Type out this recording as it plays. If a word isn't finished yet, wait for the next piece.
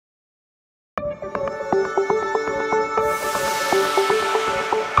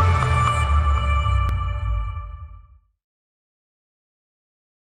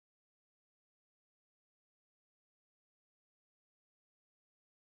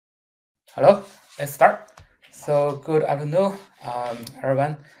Hello, let's start. So good afternoon,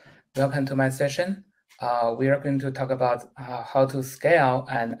 everyone. Welcome to my session. We are going to talk about how to scale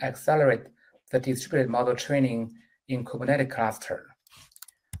and accelerate the distributed model training in Kubernetes cluster.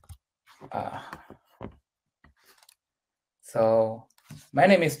 So my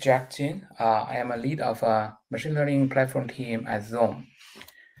name is Jack Jin. I am a lead of a machine learning platform team at Zoom.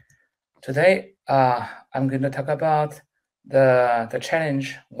 Today, I'm going to talk about the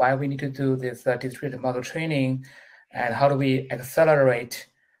challenge, why we need to do this distributed model training, and how do we accelerate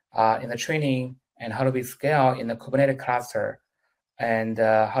in the training, and how do we scale in the Kubernetes cluster, and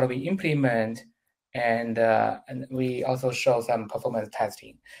how do we implement, and we also show some performance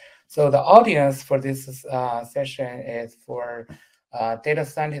testing. So the audience for this session is for data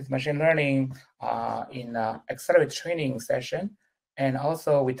scientist machine learning in accelerated training session. And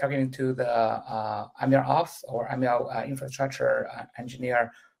also, we're talking to the MLOps or ML infrastructure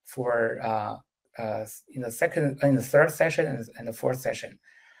engineer for in the third session and the fourth session.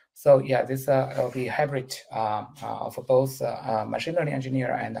 So yeah, this will be hybrid of both machine learning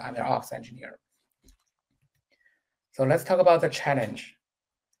engineer and MLOps engineer. So let's talk about the challenge.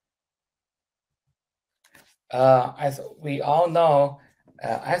 As we all know,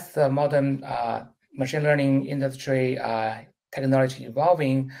 as the modern machine learning industry technology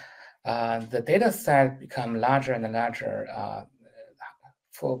evolving, the data set become larger and larger.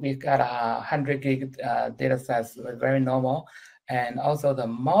 We got 100 gig data sets, very normal, and also the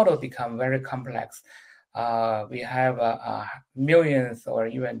model become very complex. We have millions or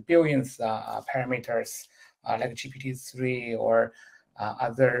even billions parameters like GPT-3 or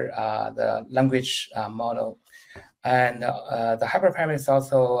other the language model. And the hyperparameters is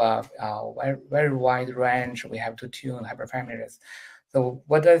also very wide range. We have to tune hyperparameters. So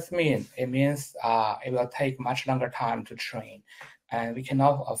what does it mean? It means it will take much longer time to train, and we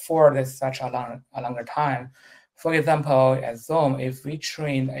cannot afford this such a longer time. For example, at Zoom, if we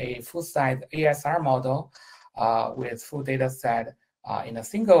train a full-size ASR model with full data set in a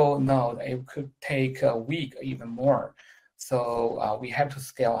single node, it could take a week, even more. So we have to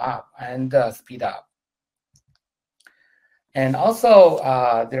scale up and speed up. And also,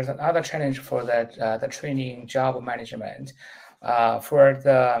 there's another challenge for the training job management. For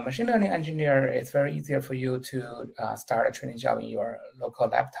the machine learning engineer, it's very easier for you to start a training job in your local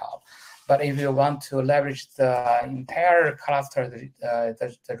laptop. But if you want to leverage the entire cluster,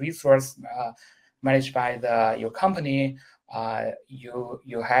 the resource managed by your company,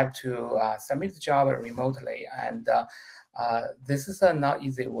 you have to submit the job remotely, and this is a not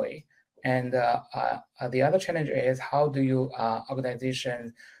easy way. And the other challenge is how do you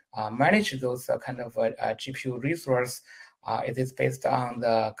organization manage those kind of GPU resource? Is it based on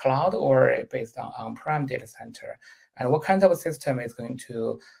the cloud or based on on-prem data center? And what kind of a system is going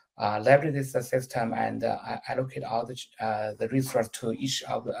to leverage this system and allocate all the resource to each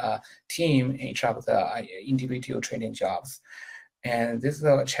of the team, each of the individual training jobs? And this is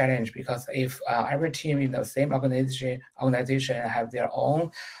a challenge because if every team in the same organization have their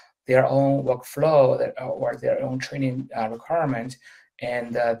own workflow or their own training requirement,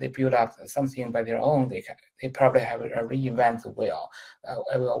 and they build up something by their own, they probably have a reinvent the wheel.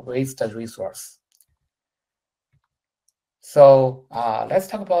 It will waste the resource. So let's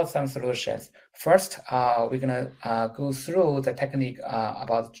talk about some solutions. First, we're gonna go through the technique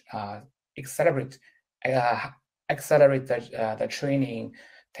about accelerate the training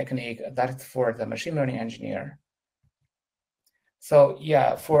technique that's for the machine learning engineer. So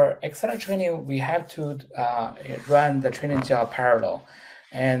yeah, for accelerated training, we have to run the training job parallel.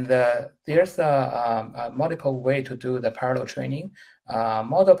 And there's a multiple way to do the parallel training,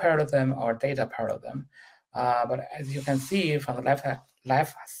 model parallelism or data parallelism. But as you can see from the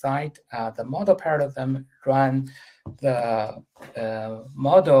left side, the model parallelism run the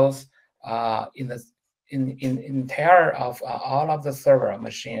models in entire of all of the server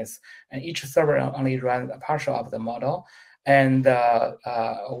machines, and each server only runs a partial of the model. And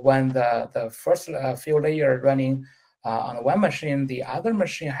when the first few layers running on one machine, the other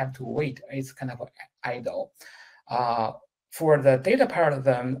machine have to wait. It's kind of idle. For the data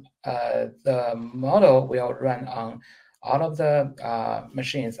parallelism, the model will run on all of the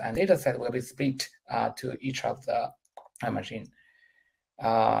machines, and data set will be split to each of the machine.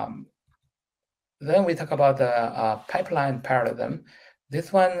 Then we talk about the pipeline parallelism.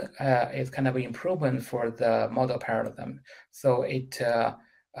 This one is kind of an improvement for the model parallelism. So it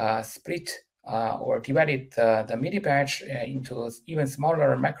split or divided the mini batch into even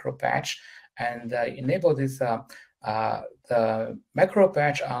smaller macro batch, and enable this the macro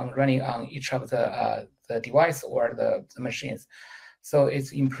batch on running on each of the device or the machines. So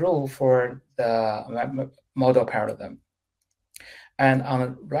it's improved for the model paradigm. And on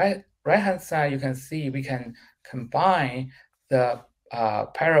the right-hand side, you can see we can combine the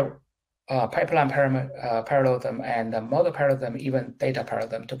pipeline parallelism and the model parallelism, even data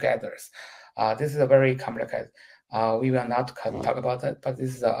parallelism together. This is a very complicated. We will not talk about that, but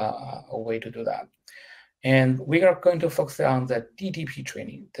this is a way to do that. And we are going to focus on the DDP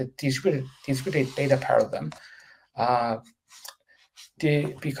training, the distributed data parallelism,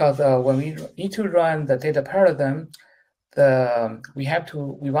 because when we need to run the data parallelism,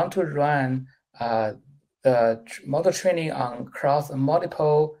 we want to run the model training on across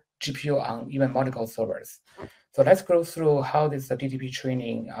multiple GPU on even multiple servers. So let's go through how this DDP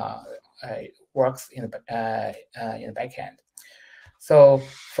training works in the backend. So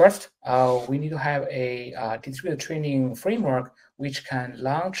first, we need to have a distributed training framework which can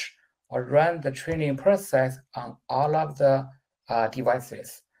launch or run the training process on all of the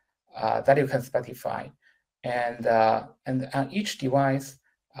devices that you can specify. And on each device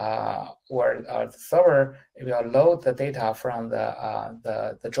or the server, it will load the data from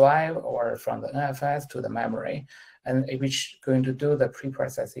the drive or from the NFS to the memory, and which going to do the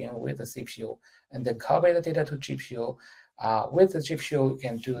pre-processing with the CPU, and then copy the data to GPU. With the GPU, you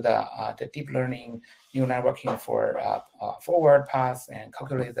can do the deep learning neural networking for forward pass and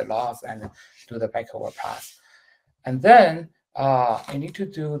calculate the loss and do the backward pass. And then you need to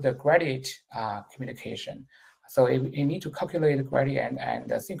do the gradient communication. So you need to calculate the gradient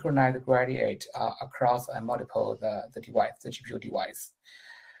and synchronize the gradient across multiple the device, the GPU device.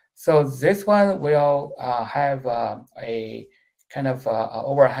 So this one will have a kind of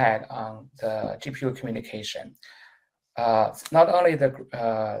overhead on the GPU communication. Not only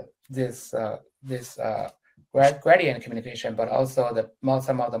this gradient communication, but also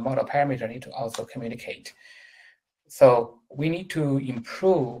some of the model parameters need to also communicate. So we need to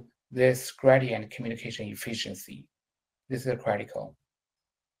improve this gradient communication efficiency. This is critical.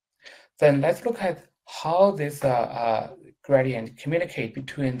 Then let's look at how this gradient communicate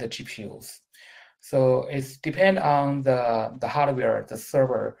between the GPUs. So it's depend on the hardware, the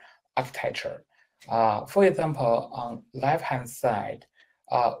server architecture. For example, on left-hand side,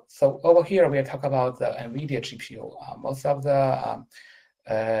 so over here we are talking about the NVIDIA GPU. Most of the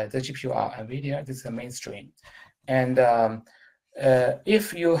GPU are NVIDIA. This is the mainstream. And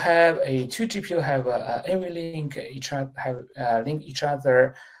if you have two GPU have NVLink link each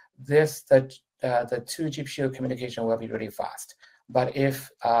other, the two GPU communication will be really fast. But if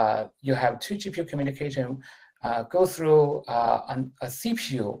you have two GPU communication go through a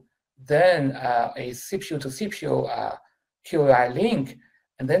CPU, then a CPU to CPU QoI link,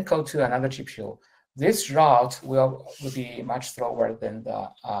 and then go to another GPU, this route will be much slower than the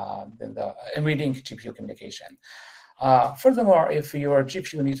NVLink GPU communication. Furthermore, if your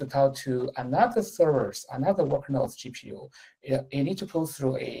GPU needs to talk to another server's, another workload's GPU, it needs to go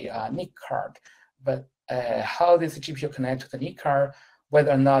through a NIC card. But how this GPU connect to the NIC card,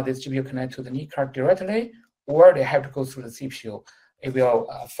 whether or not this GPU connect to the NIC card directly, or they have to go through the CPU, it will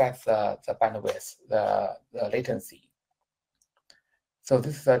affect the bandwidth, the latency. So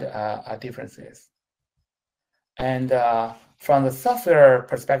this is a differences. And from the software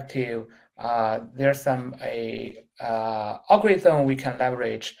perspective, there's some algorithm we can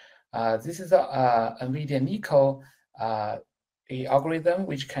leverage. This is a NVIDIA NICO a algorithm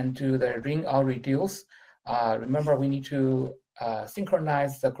which can do the ring out reduce. Remember, we need to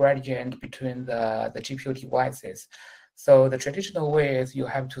synchronize the gradient between the GPU devices. So the traditional way is you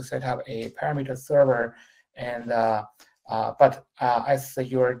have to set up a parameter server, and but as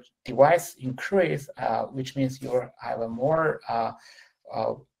your device increase, which means you have a more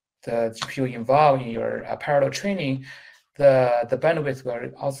the GPU involved in your parallel training, the bandwidth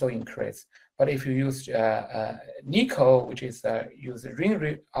will also increase. But if you use NICO, which is use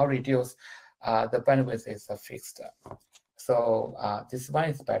ring out reduce, the bandwidth is fixed. So this one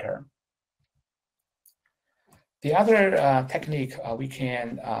is better. The other technique we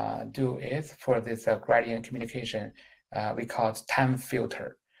can do is for this gradient communication, we call it time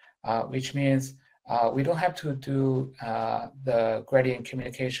filter, which means we don't have to do the gradient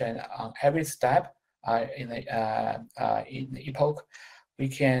communication on every step in the epoch. We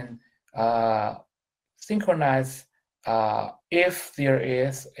can synchronize if there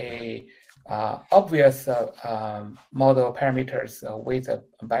is a obvious model parameters with a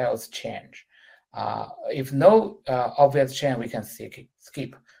BIOS change. If no obvious change, we can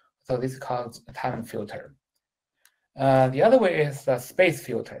skip. So this is called a time filter. The other way is the space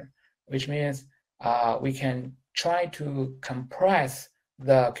filter, which means we can try to compress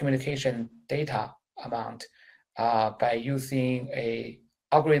the communication data amount by using a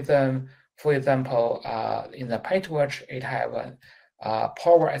algorithm. For example, in the PyTorch, it have a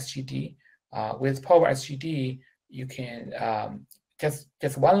power SGD. With power SGD, you can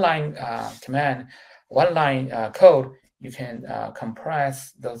just one line command, one line code. You can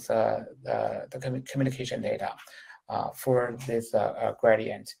compress those the communication data for this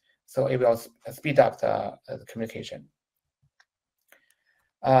gradient. So it will speed up the communication.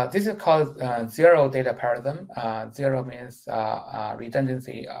 This is called zero data paradigm. Zero means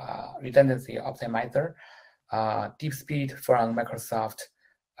redundancy optimizer. Deep speed from Microsoft.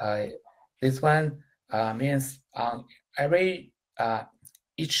 This one means every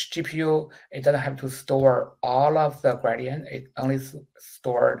each GPU, it doesn't have to store all of the gradient. It only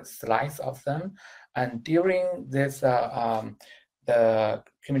stored slice of them. And during this the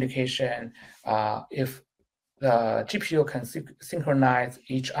communication, if the GPU can synchronize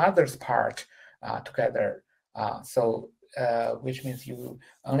each other's part together, which means you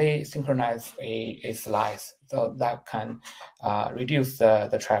only synchronize a slice, so that can reduce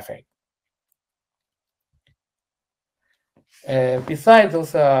the traffic. Besides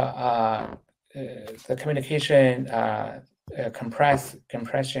those, the communication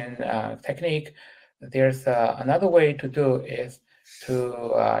compression technique, there's another way to do is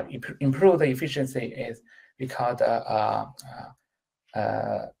to improve the efficiency. Is we call the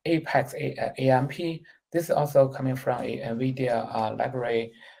Apex AMP. This is also coming from a NVIDIA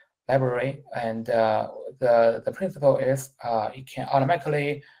library, and the principle is it can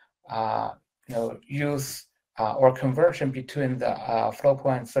automatically use or conversion between the flow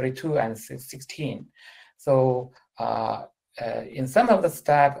point 32 and 16. So in some of the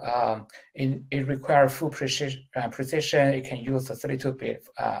steps, it requires full precision. It can use the 32-bit.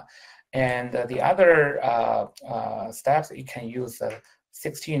 And the other steps, it can use a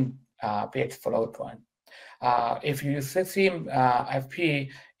 16-bit float point. If you use 16 FP,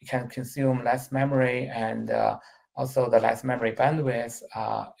 it can consume less memory and also the less memory bandwidth.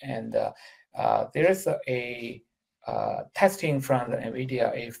 There is a testing from the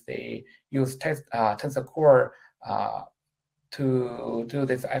NVIDIA if they use Tensor Core to do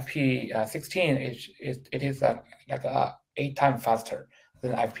this FP16. It is like 8 times faster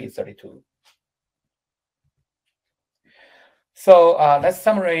than FP32. So let's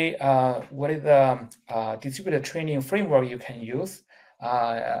summarize what is the distributed training framework you can use.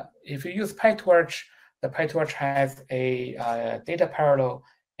 If you use PyTorch, the PyTorch has a data parallel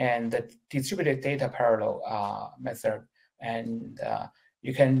and the distributed data parallel method, and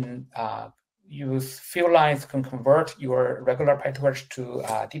you can use few lines can convert your regular PyTorch to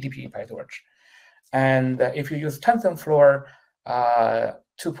DDP PyTorch. And if you use TensorFlow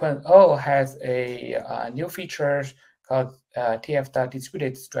 2.0 has a new feature called TF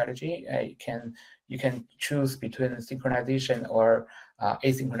distributed strategy. You can choose between synchronization or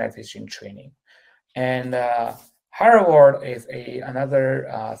asynchronization training. And Harvard is another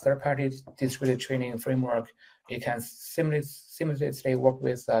third-party distributed training framework. It can seamlessly work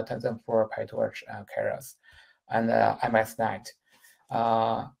with TensorFlow, PyTorch, Keras, and MSNet.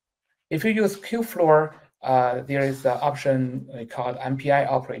 If you use Kubeflow, there is an option called MPI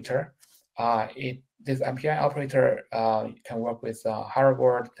operator. This MPI operator can work with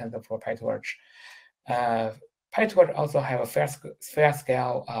Harvard, TensorFlow, PyTorch. PyTorch also have a fair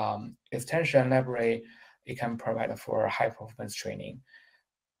scale extension library. It can provide for high performance training.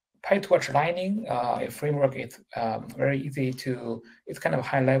 PyTorch Lightning, a framework, is very easy to. It's kind of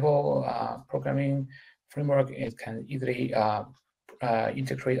high level programming framework. It can easily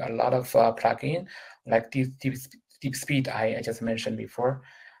integrate a lot of plugin like deep speed I just mentioned before.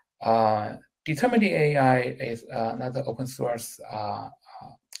 Determining AI is another open source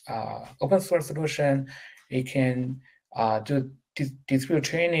solution. It can do distributed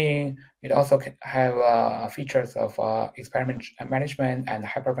training. It also can have features of experiment management and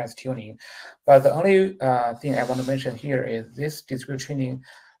hyperparameter tuning. But the only thing I want to mention here is this distributed training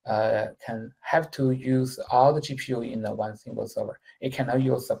can have to use all the GPU in one single server. It cannot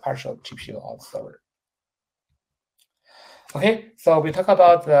use a partial GPU on the server. Okay, so we talk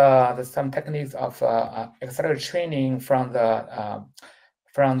about some techniques of accelerated training from the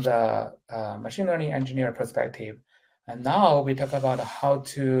machine learning engineer perspective, and now we talk about how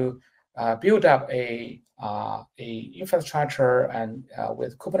to build up a infrastructure and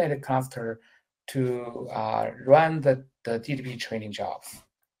with Kubernetes cluster to run the DDP training jobs.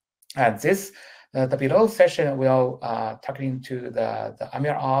 And this the below session will talking to the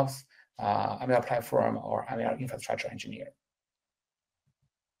MLOps, ML platform, or ML infrastructure engineer.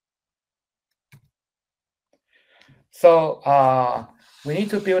 So we need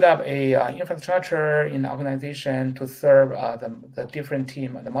to build up a infrastructure in the organization to serve the different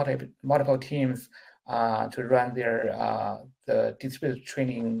team, the multiple teams to run their the distributed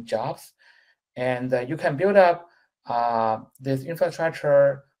training jobs. And you can build up this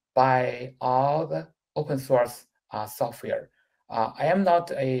infrastructure by all the open source software. I am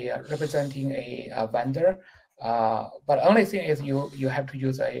not representing a vendor, but the only thing is you have to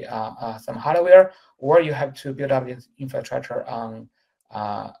use some hardware, or you have to build up this infrastructure on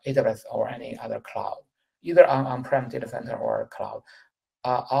AWS or any other cloud, either on-prem data center or cloud.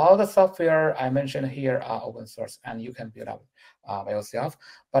 All the software I mentioned here are open source, and you can build up by yourself.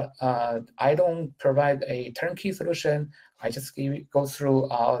 But I don't provide a turnkey solution. I just go through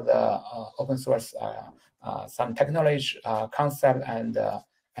all the open source, some technology concept, and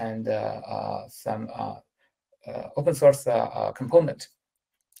some open source component.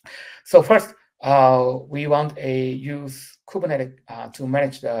 So first, we want use Kubernetes to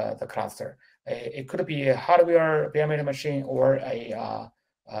manage the cluster. It could be a hardware bare metal machine or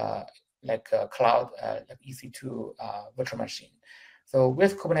like a cloud, like EC2 virtual machine. So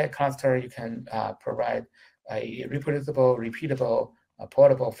with Kubernetes cluster, you can provide a reproducible, repeatable,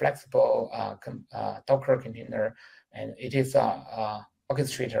 portable, flexible Docker container, and it is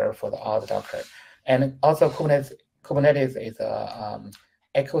orchestrator for all the Docker. And also Kubernetes is a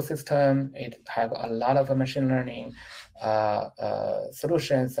ecosystem. It have a lot of machine learning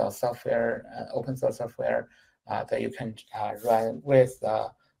solutions or software, open source software that you can run with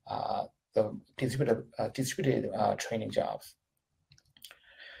the distributed training jobs.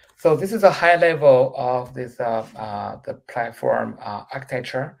 So this is a high level of this the platform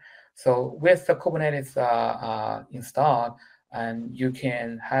architecture. So with the Kubernetes installed, and you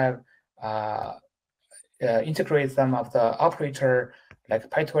can have integrate some of the operator like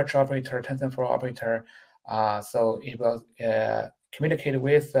PyTorch operator, TensorFlow operator. So it will communicate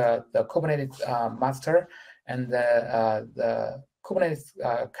with the Kubernetes master, and the Kubernetes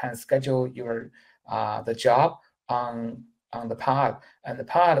can schedule your the job on the pod, and the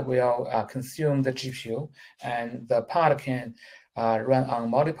pod will consume the GPU, and the pod can run on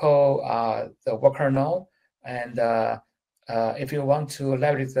multiple the worker node. And if you want to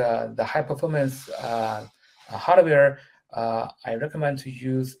leverage the high performance hardware, I recommend to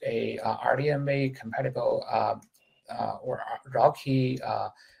use a RDMA compatible or RoCE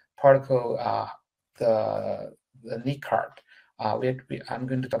protocol, the lead card. I'm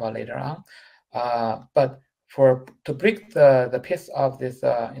going to talk about later on. But to break the piece of this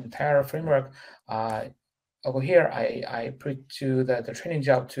entire framework, over here I break to the training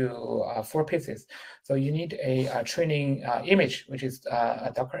job to 4 pieces. So you need a training image, which is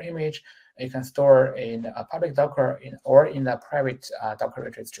a Docker image. You can store in a public Docker or in a private Docker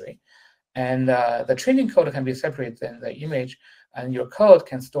registry. And the training code can be separate than the image, and your code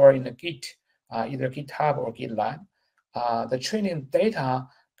can store in the Git, either GitHub or GitLab. The training data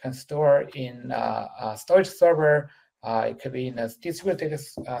can store in a storage server. It could be in a distributed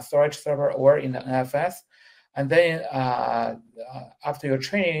storage server or in the NFS. And then after your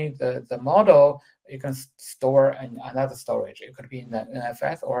training, the model, you can store in another storage. It could be in the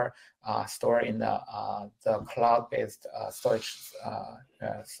NFS or store in the cloud-based storage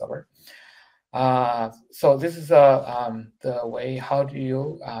server. So this is the way how do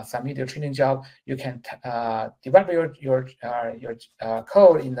you submit your training job. You can develop your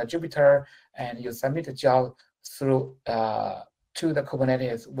code in the Jupyter, and you submit the job through to the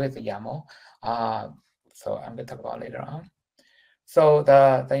Kubernetes with the YAML. So I'm going to talk about later on. So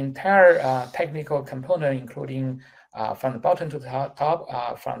the entire technical component, including from the bottom to the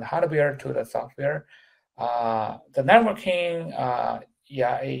top, from the hardware to the software, the networking,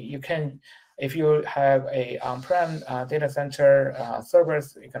 yeah, you can. If you have a on-prem data center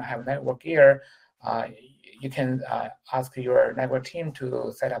servers, you can have network gear. You can ask your network team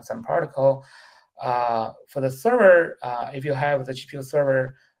to set up some protocol. For the server, if you have the GPU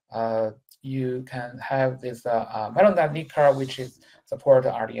server, you can have this Melon.NET lead card, which is support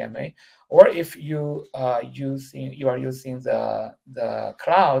RDMA. Or if you are using the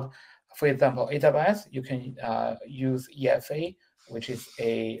cloud, for example, AWS, you can use EFA, which is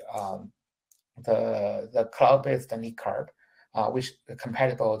the cloud-based lead card, which is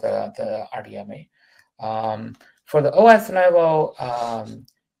compatible the RDMA. For the OS level,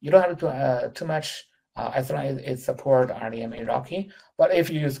 you don't have to do too much as long as it supports RDMA RoCE. But if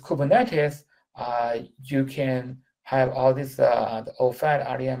you use Kubernetes, you can have all this the OFAD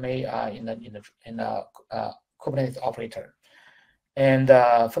RDMA in the Kubernetes operator. And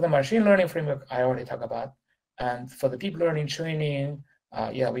for the machine learning framework, I already talked about. And for the deep learning training,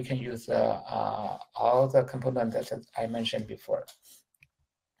 yeah, we can use all the components that I mentioned before.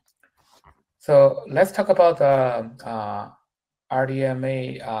 So let's talk about the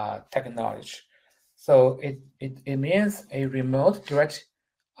RDMA technology. So it means a remote direct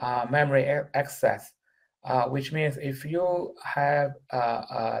memory access, which means if you have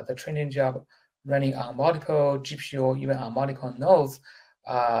the training job running on multiple GPU, even on multiple nodes,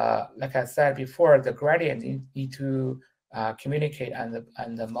 like I said before, the gradient need to communicate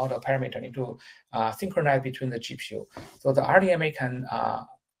and the model parameter need to synchronize between the GPU. So the RDMA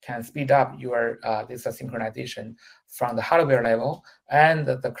can speed up your this synchronization from the hardware level and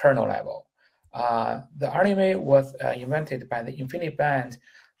the kernel level. The RDMA was invented by the InfiniBand,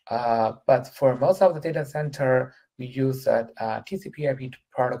 but for most of the data center, we use TCP/IP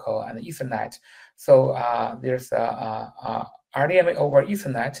protocol and Ethernet. So there's RDMA over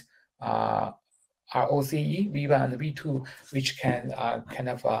Ethernet, RoCE V1 and V2, which can kind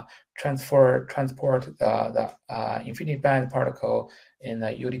of transport the InfiniBand protocol in the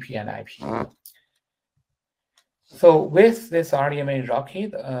UDP and IP. So with this RDMA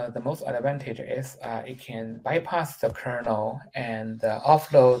RoCE, the most advantage is it can bypass the kernel and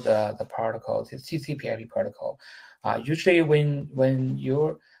offload the protocol, the TCP/IP protocol. Usually, when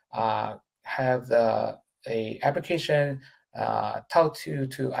you have a application talk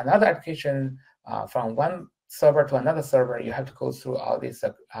to another application from one server to another server, you have to go through all this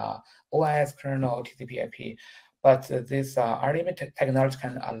OS, kernel, TCP/IP. But this RDMA technology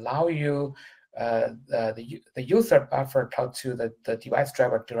can allow you the user buffer talk to the device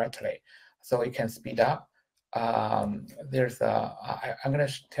driver directly, so it can speed up. There's I'm going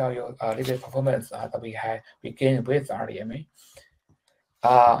to tell you a little bit performance that we gained with RDMA.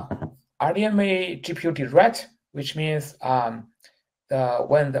 RDMA GPU direct, which means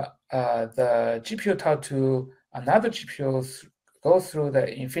when the GPU talk to another GPU goes through the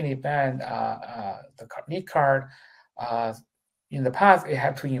InfiniBand, the lead card. In the past, it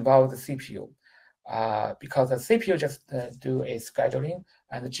had to involve the CPU because the CPU just do a scheduling,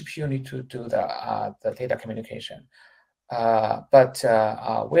 and the GPU need to do the data communication. But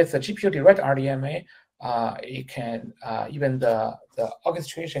with the GPU direct RDMA, it can even the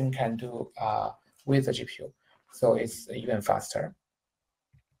orchestration can do with the GPU, so it's even faster.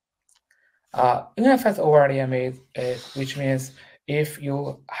 NFS over RDMA, which means if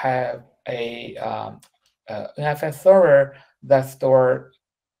you have a NFS server that store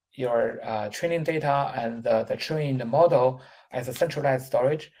your training data and the training model as a centralized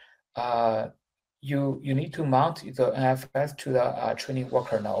storage, you need to mount the NFS to the training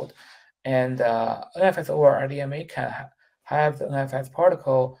worker node. And NFS over RDMA can have the NFS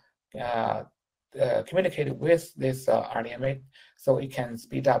protocol communicate with this RDMA, so it can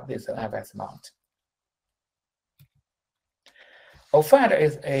speed up this NFS mount. offload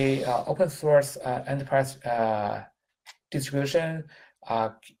is a open source enterprise distribution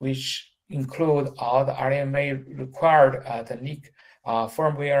which include all the RDMA required the NIC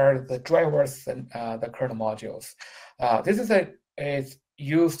firmware, the drivers, and the kernel modules. This is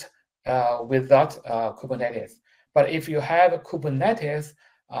used without Kubernetes. But if you have Kubernetes,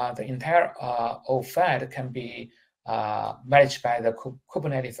 the entire offload can be managed by the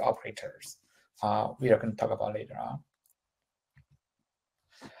Kubernetes operators. We are going to talk about later on.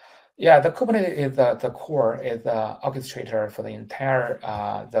 Yeah, the Kubernetes is the core, is the orchestrator for the entire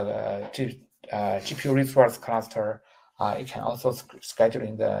GPU resource cluster. It can also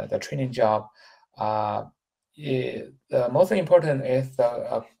scheduling the training job. The most important is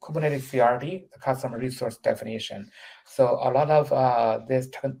the Kubernetes CRD, the customer resource definition. So a lot of this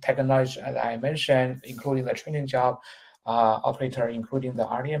technology, as I mentioned, including the training job operator, including the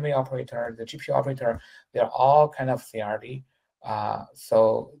RDMA operator, the GPU operator, they're all kind of CRD.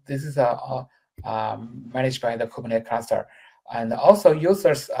 So this is managed by the Kubernetes cluster. And also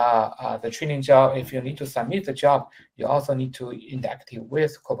users, the training job, if you need to submit the job, you also need to interact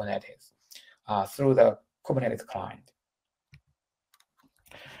with Kubernetes through the Kubernetes client.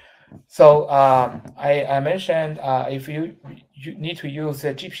 So I mentioned if you need to use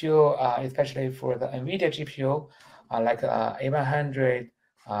a GPU, especially for the NVIDIA GPU, like A100,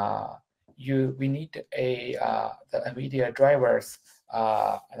 we need the NVIDIA drivers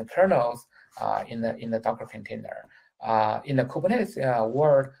and kernels in the Docker container. In the Kubernetes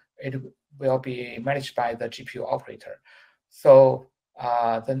world, it will be managed by the GPU operator. So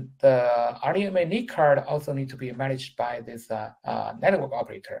the RDMA NIC card also need to be managed by this network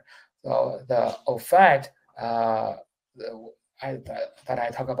operator. So the offload that I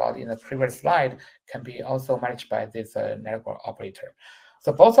talked about in the previous slide can be also managed by this network operator.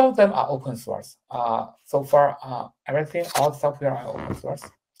 So both of them are open source. So far, all the software are open source,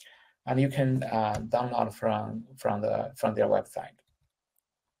 and you can download from their website.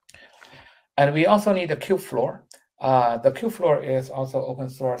 And we also need the Kubeflow. The Kubeflow is also open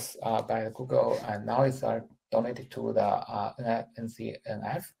source by Google, and now it's donated to the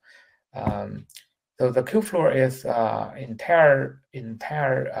NCNF. So the Kubeflow is entire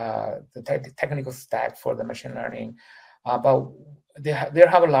the technical stack for the machine learning, but they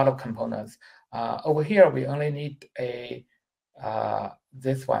have a lot of components. Over here, we only need a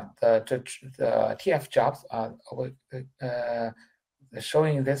this one, the TF jobs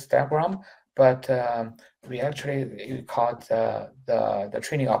showing this diagram, but we actually call it the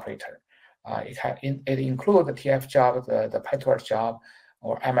training operator. It includes the TF job, the PyTorch job,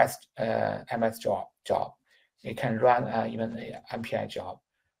 or MS job. It can run even an MPI job.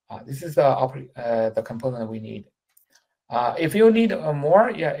 This is the component we need. If you need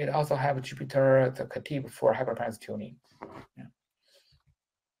more, yeah, it also have Jupyter, the Khatib for hyperparameter tuning.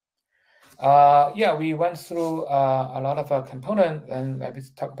 Yeah, we went through a lot of components, and let's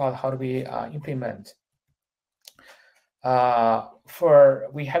talk about how do we implement.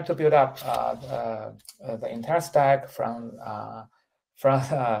 We have to build up the entire stack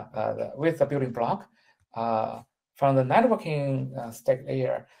with the building block from the networking stack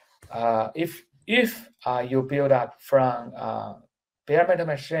layer. If you build up from bare metal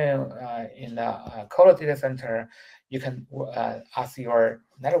machine in the colo data center, you can ask your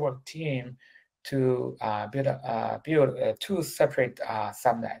network team to build two separate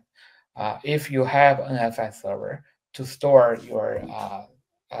subnet. If you have an NFS server to store your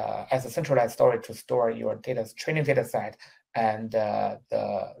as a centralized storage to store your training data set and the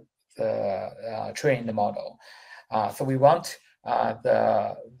trained model. So we want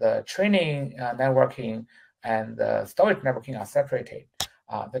the training networking and the storage networking are separated.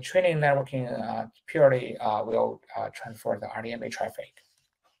 The training networking purely will transfer the RDMA traffic.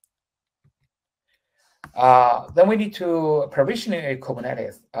 Then we need to provision a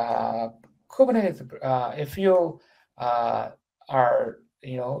Kubernetes. Kubernetes, if you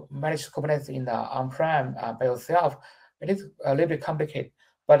manage Kubernetes in the on-prem by yourself, it is a little bit complicated.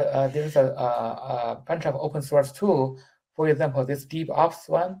 But there is a bunch of open source tools. For example, this DevOps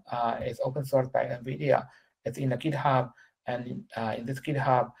one is open source by NVIDIA. It's in the GitHub, and in this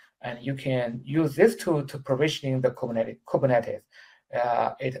GitHub, and you can use this tool to provisioning the Kubernetes.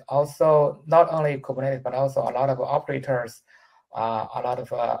 It also not only Kubernetes, but also a lot of operators, a lot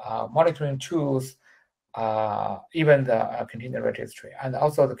of monitoring tools, even the container registry, and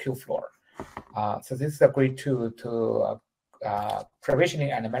also the Kubeflow. So this is a great tool to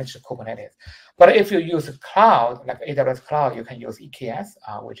provisioning and manage the Kubernetes. But if you use cloud, like AWS Cloud, you can use EKS,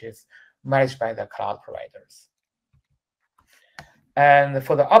 which is managed by the cloud providers. And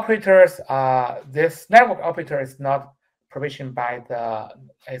for the operators, this network operator is not provisioned by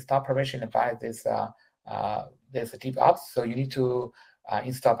this DevOps. So you need to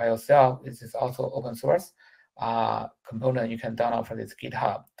install by yourself. This is also open source component you can download from this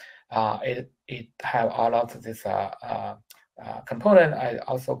GitHub. It have all of this component.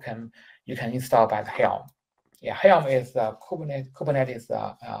 You can install by the Helm. Yeah, Helm is the Kubernetes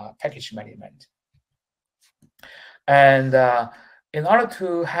package management. And in order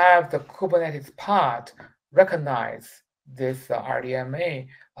to have the Kubernetes part recognize this RDMA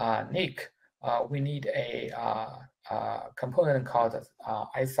NIC, we need a component called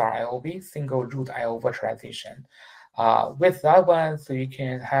SRIOV, single root IO virtualization. With that one, so you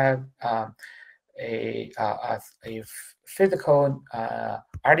can have a physical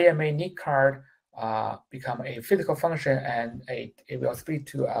RDMA NIC card become a physical function, and it will split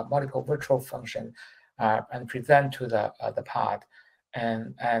to a multiple virtual function and present to the pod.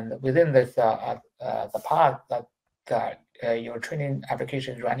 And within this the pod that your training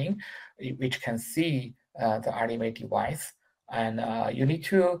application is running, which can see the RDMA device, and you need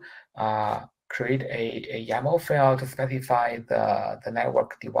to create a YAML file to specify the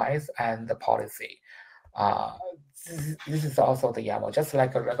network device and the policy. This is also the YAML, just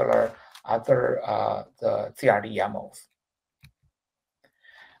like a regular other the CRD YAMLs.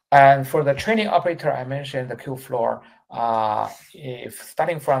 And for the training operator, I mentioned the Kubeflow. If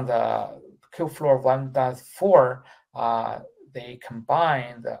starting from the Kubeflow 1.4, they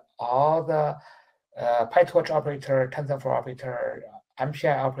combined all the PyTorch operator, TensorFlow operator,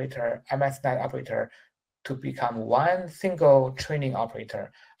 MPI operator, MSNet operator to become one single training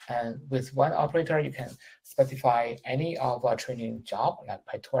operator. And with one operator, you can specify any of a training job like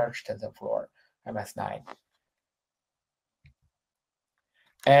PyTorch, TensorFlow, MSNet.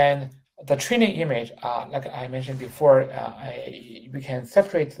 And the training image, like I mentioned before, we can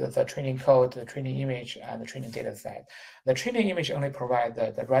separate the training code, the training image, and the training data set. The training image only provides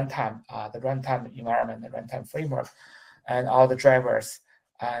the runtime environment, the runtime framework, and all the drivers.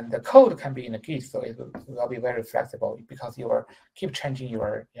 and the code can be in a Git, so it will be very flexible because you will keep changing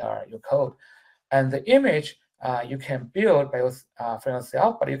your code. And the image you can build by for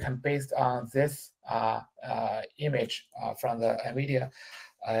yourself, but you can based on this image from the NVIDIA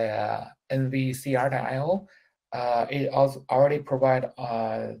NVCR.io. It also already provide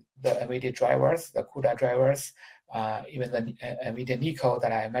the NVIDIA drivers, the CUDA drivers, even the NVIDIA Nico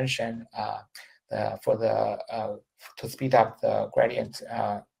that I mentioned for the to speed up the gradient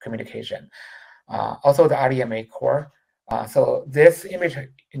communication. Also the RDMA core. So this image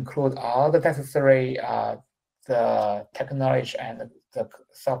includes all the necessary the technology and the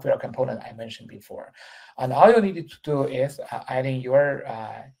software component I mentioned before. And all you need to do is adding your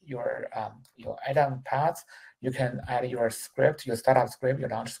add-on paths. You can add your script, your startup script, your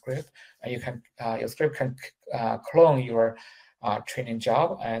launch script, and you can your script can clone your training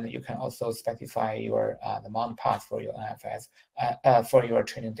job, and you can also specify your the mount path for your NFS for your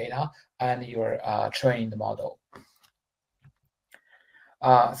training data and your trained model.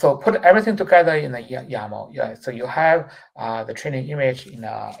 So put everything together in a YAML. Yeah, so you have the training image in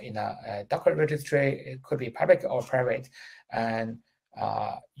a Docker registry. It could be public or private, and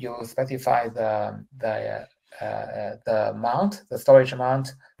you specify the amount, the storage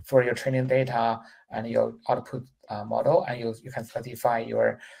amount for your training data and your output model, and you can specify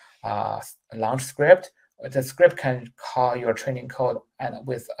your launch script. The script can call your training code and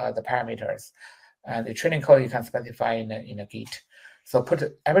with the parameters, and the training code you can specify in a Git. So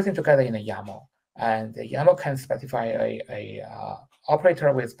put everything together in a YAML, and the YAML can specify a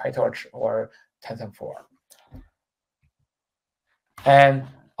operator with PyTorch or TensorFlow. And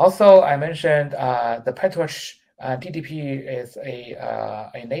also, I mentioned the PyTorch DDP is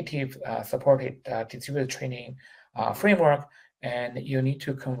a native supported distributed training framework, and you need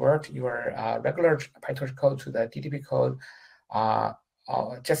to convert your regular PyTorch code to the DDP code.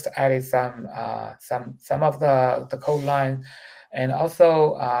 Just added some of the code line. And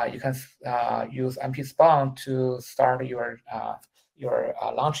also, you can use MP-spawn to start your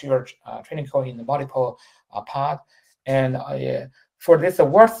launch your training code in the multiple pod. And for this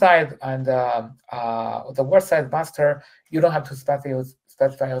work side and the work side master, you don't have to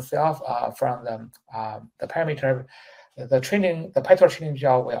specify yourself from the parameter. The PyTorch training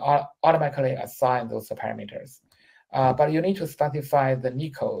job will automatically assign those parameters. But you need to specify the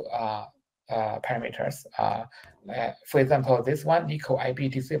Nico parameters. For example, this one, Nico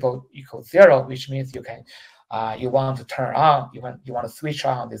IP disable equals 0, which means you can you want to turn on, you want to switch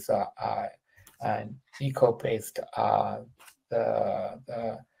on this Nico based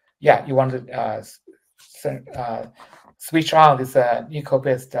you want to switch on this Nico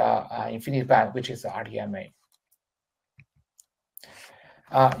based infinite band, which is RDMA.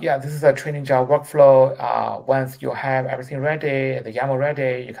 This is a training job workflow. Once you have everything ready, the YAML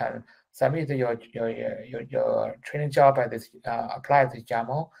ready, you can submit your training job by this apply this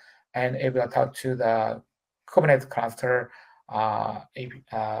YAML, and it will talk to the Kubernetes cluster,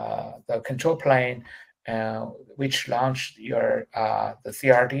 the control plane, which launched your the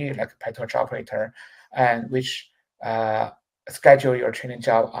CRD like PyTorch operator, and which schedule your training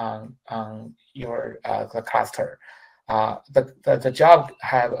job on your the cluster. The job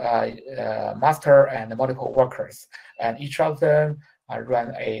have a master and multiple workers, and each of them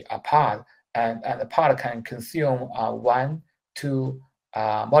run a pod, and the pod can consume 1 to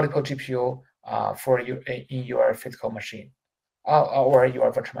multiple GPU for you in your physical machine or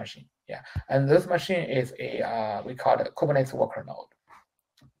your virtual machine. Yeah, and this machine is a we call it Kubernetes worker node.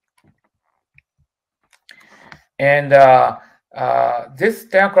 And this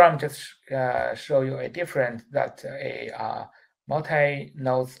diagram just show you a difference that a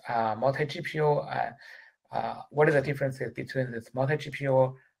multi-nodes, multi-GPU. What are the differences between this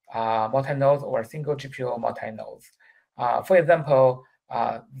multi-GPU, multi-nodes, or single GPU multi-nodes? For example,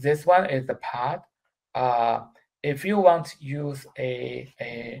 this one is the pod. If you want to use a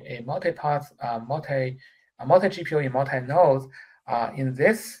multi-pod, multi-GPU in multi-nodes, in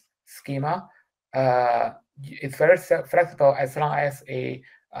this schema, it's very flexible as long as the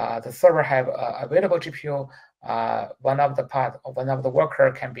server have available GPU. One of the pod, one of the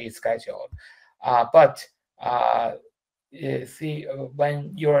worker can be scheduled. But you see,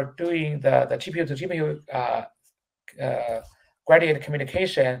 when you're doing the GPU to GPU gradient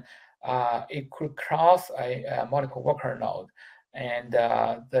communication, it could cross a multiple worker node, and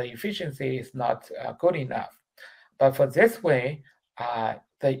the efficiency is not good enough. But for this way,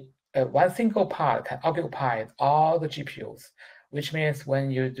 one single pod can occupy all the GPUs, which means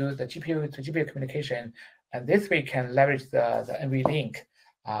when you do the GPU to GPU communication, and this way can leverage the NVLink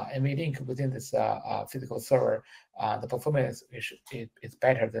NVLink within this physical server, the performance is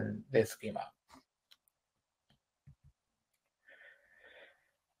better than this schema.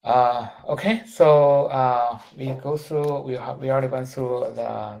 Okay, so we go through. We already went through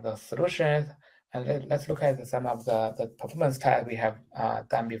the solutions, and let's look at some of the performance tests we have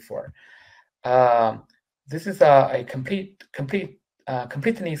done before. This is a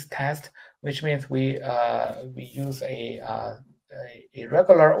completeness test, which means we use a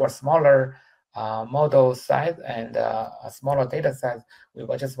regular or smaller model size and a smaller data size. We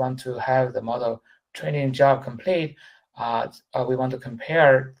just want to have the model training job complete. We want to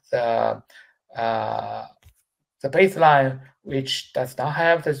compare the baseline, which does not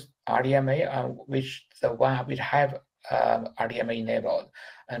have this RDMA, which the one which have RDMA enabled,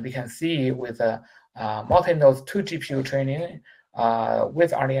 and we can see with the multi-node 2 GPU training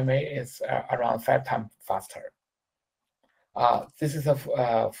with RDMA is around 5 times faster. This is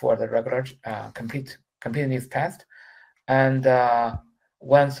for the regular completeness test, and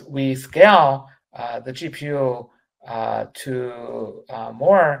once we scale the GPU to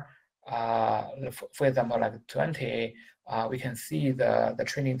more, for example, like 20, we can see the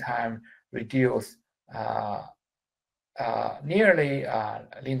training time reduce nearly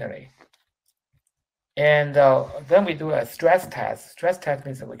linearly. And then we do a stress test. Stress test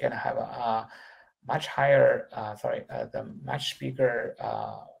means that we can have a much higher, the much bigger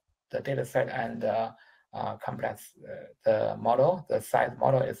the data set and complex the model. The size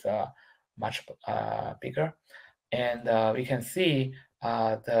model is much bigger, and we can see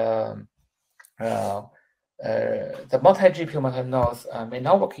the multi-GPU multi-nodes may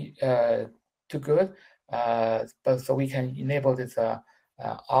not work too good, but so we can enable this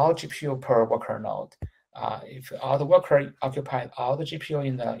all GPU per worker node. If all the worker occupy all the GPU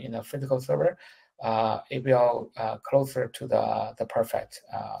in the physical server, it will closer to the perfect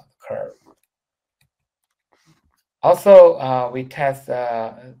curve. Also, we test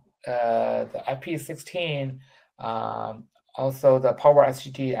the IP16, also the Power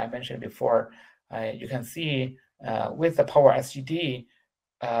SGD I mentioned before. You can see with the Power SGD,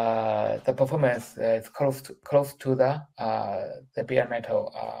 the performance is close to the bare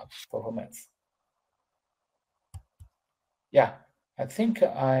metal performance. Yeah, I think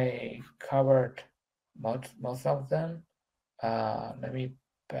I covered most of them. Let me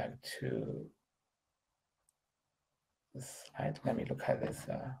back to this slide. Let me look at this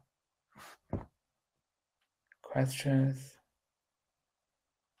questions.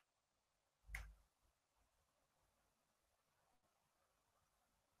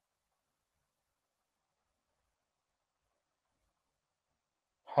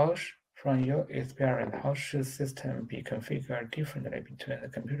 From your experience, how should system be configured differently between the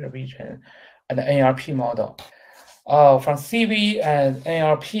computer vision and the NLP model? From CV and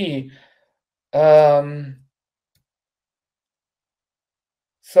NLP,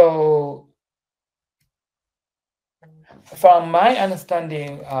 so from my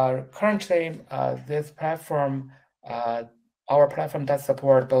understanding, currently this platform, our platform does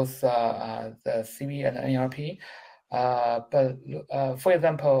support both the CV and NLP. But for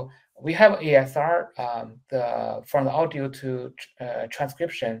example, we have ASR from the audio to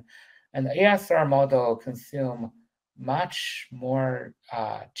transcription, and the ASR model consume much more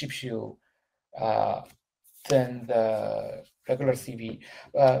GPU than the regular CV.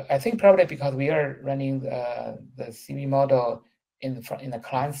 I think probably because we are running the CV model in the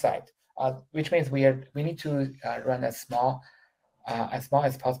client side, which means we need to run as small as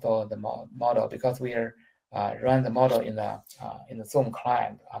possible the model, because we are run the model in the Zoom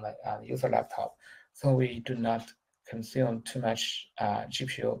client on the user laptop, so we do not consume too much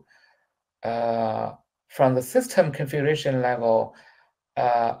GPU. From the system configuration level,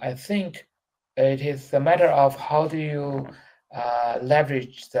 I think it is a matter of how do you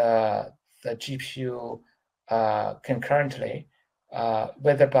leverage the GPU concurrently,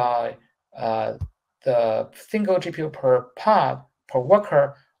 whether by the single GPU per pod per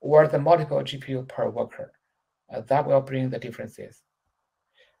worker or the multiple GPU per worker. That will bring the differences.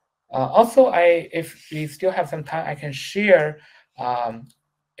 Also, if we still have some time, I can share our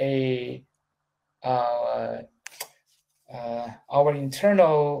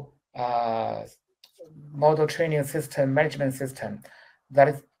internal model training system management system. That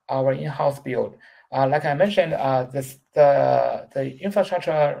is our in-house build. Like I mentioned, the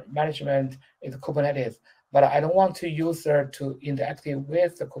infrastructure management is Kubernetes, but I don't want to user to interact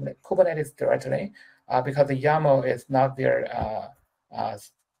with the Kubernetes directly because the YAML is not their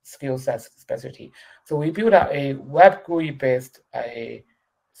skill set specialty. So we built a web GUI based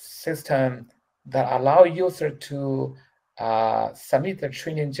system that allow user to submit the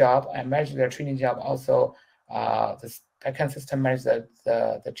training job and manage their training job. Also, the backend system manages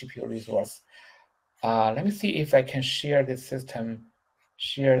the GPU resource. Let me see if I can share this system,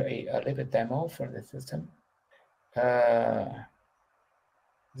 share a little bit demo for the system.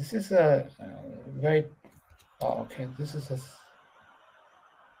 This is a very, okay, this is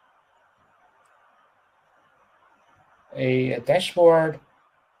a dashboard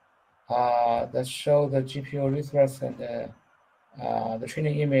that shows the GPU resource and the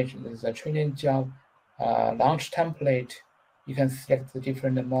training image. Is a training job launch template. You can select the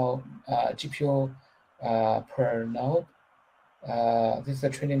different GPU per node. This is a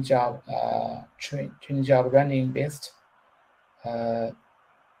training job training job running list.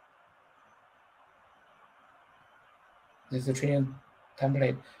 This is a training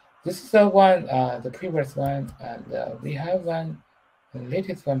template. This is the one, the previous one, and we have one, the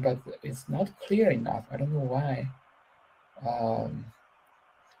latest one, but it's not clear enough. I don't know why.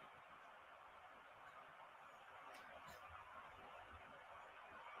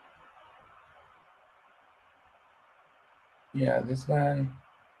 Yeah, this one.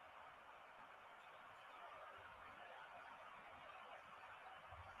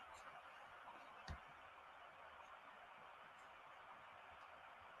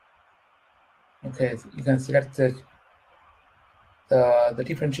 Okay, so you can select the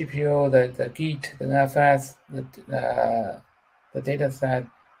different GPU, the Git, the NFS, the data set.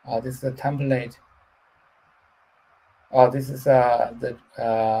 This is the template. This is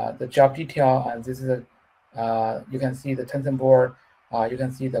the job detail, and this is you can see the Tencent board. You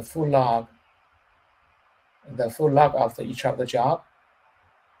can see the full log of each of the job.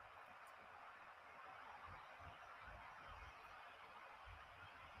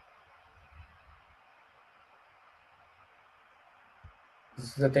 This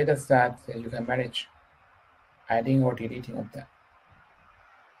is the data set that you can manage adding or deleting of them.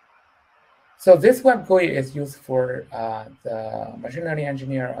 So this web GUI is used for the machine learning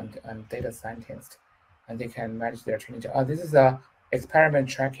engineer and data scientist, and they can manage their training job. This is the experiment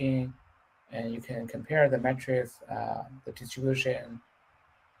tracking, and you can compare the metrics, the distribution,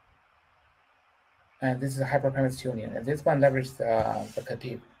 and this is hyperparameter tuning. And this one leverages the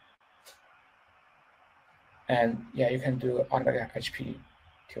Kadib. And yeah, you can do automatic HP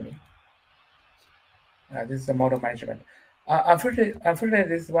tuning. This is the model management. Unfortunately,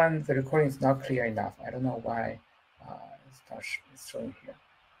 this one, the recording is not clear enough. I don't know why it's not showing here.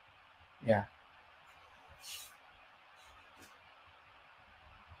 Yeah.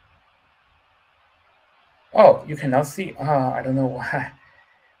 Oh, you cannot see. I don't know why.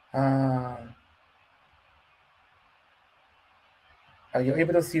 Are you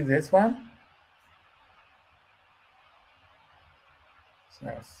able to see this one?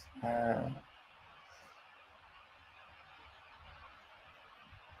 Yes.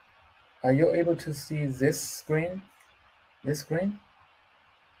 Are you able to see this screen? This screen?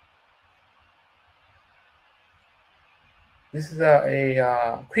 This is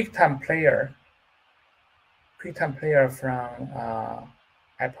a QuickTime player. QuickTime player from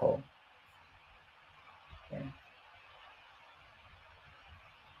Apple. Okay.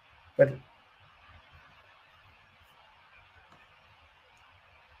 But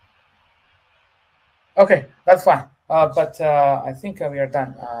okay, that's fine. But I think we are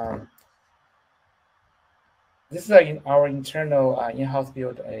done. This is our internal in-house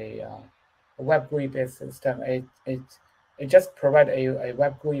build a web GUI based system. It just provides a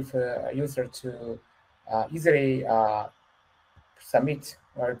web GUI for a user to easily submit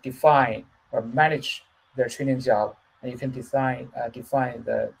or define or manage their training job, and you can define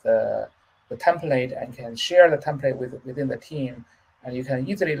the template and can share the template within the team, and you can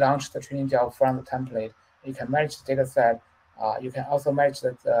easily launch the training job from the template. You can manage the data set. You can also manage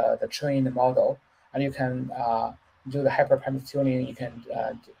the trained model, and you can do the hyperparameter tuning. You can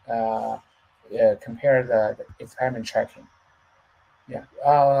compare the experiment tracking. Yeah.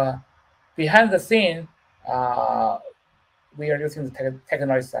 Behind the scene, we are using the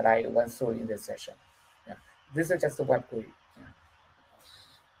technologies that I went through in this session. Yeah. This is just a web GUI.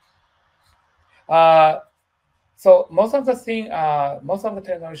 Yeah. So most of the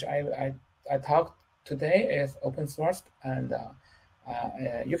technology I talked today is open source, and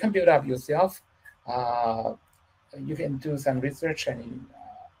you can build up yourself. You can do some research, and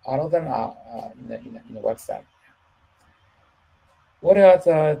all of them are in the website. What are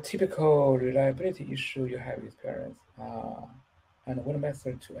the typical reliability issues you have experienced, and what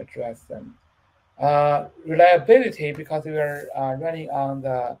method to address them? Reliability, because we are running on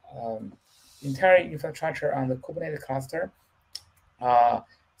the entire infrastructure on the Kubernetes cluster.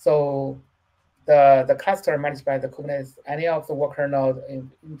 So the cluster managed by the Kubernetes, any of the worker node,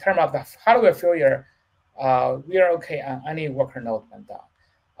 in terms of the hardware failure, we are okay on any worker node went down.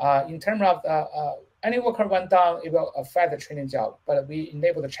 In terms of any worker went down, it will affect the training job, but we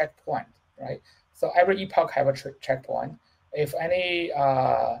enable the checkpoint, right? So every epoch have a checkpoint. If any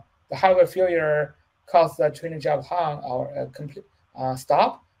the hardware failure cause the training job hung or complete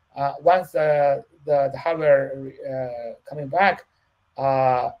stop, once the hardware coming back,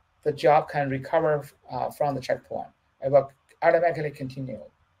 the job can recover from the checkpoint. It will automatically continue.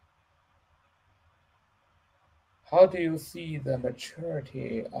 How do you see the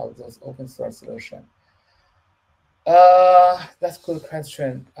maturity of those open source solutions? That's a good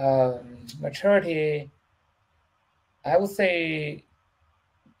question. Maturity, I would say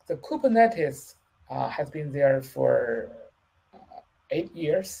the Kubernetes has been there for 8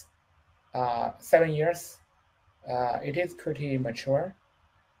 years, 7 years. It is pretty mature.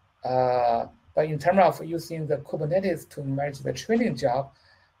 But in terms of using the Kubernetes to manage the training job,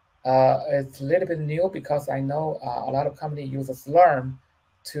 it's a little bit new because I know a lot of companies use Slurm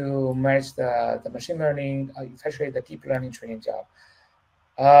to manage the machine learning, especially the deep learning training job.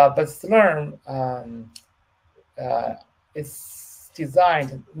 But Slurm is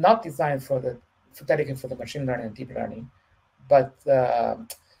designed, not designed for dedicated for the machine learning and deep learning, but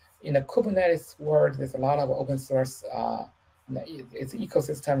in the Kubernetes world, there's a lot of open source. It's an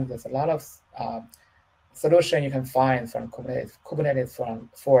ecosystem. There's a lot of solution you can find from Kubernetes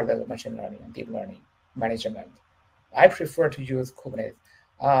for the machine learning and deep learning management. I prefer to use Kubernetes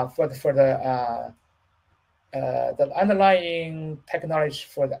for the underlying technology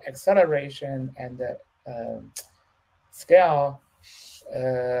for the acceleration and the scale,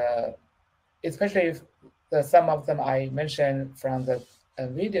 especially if some of them I mentioned from the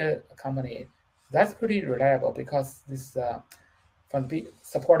NVIDIA company. That's pretty reliable because this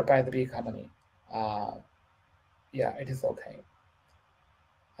supported by the big company. Yeah, it is okay.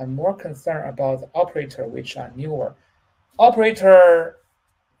 I'm more concerned about the operator, which are newer. Operator,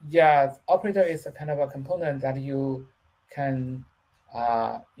 yeah, operator is a kind of a component that you can,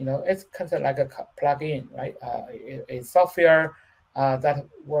 it's kind of like a plugin, right? A software that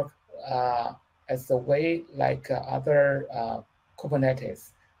work as a way like other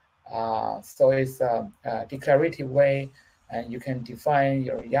Kubernetes. So it's a declarative way, and you can define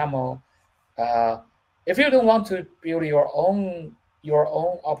your YAML. If you don't want to build your own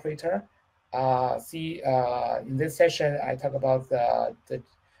operator, in this session I talk about the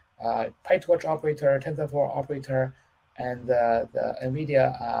PyTorch operator, TensorFlow operator, and the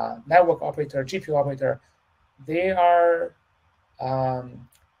NVIDIA Network Operator, GPU operator. They are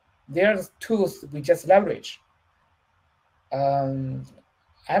tools we just leverage.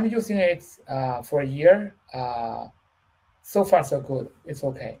 I'm using it for a year. So far, so good. It's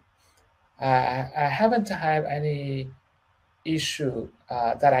okay. I haven't had any issue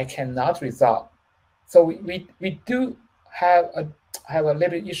that I cannot resolve. So we do have a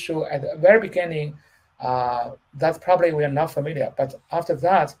little issue at the very beginning. That's probably we are not familiar. But after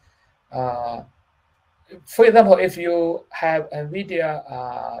that, for example, if you have NVIDIA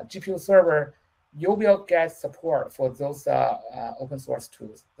GPU server, you will get support for those open source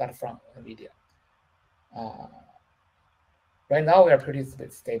tools that are from NVIDIA. Right now, we are pretty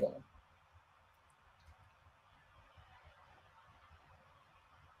stable.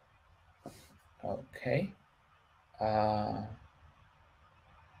 Okay. I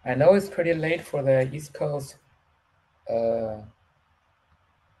know it's pretty late for the East Coast.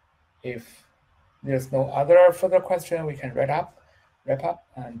 If there's no other further question, we can wrap up.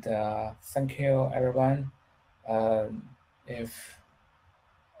 And thank you, everyone. If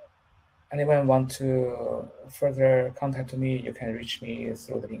anyone want to further contact me, you can reach me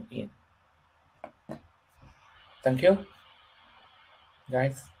through the LinkedIn. Thank you,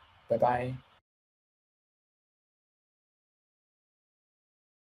 guys. Bye-bye.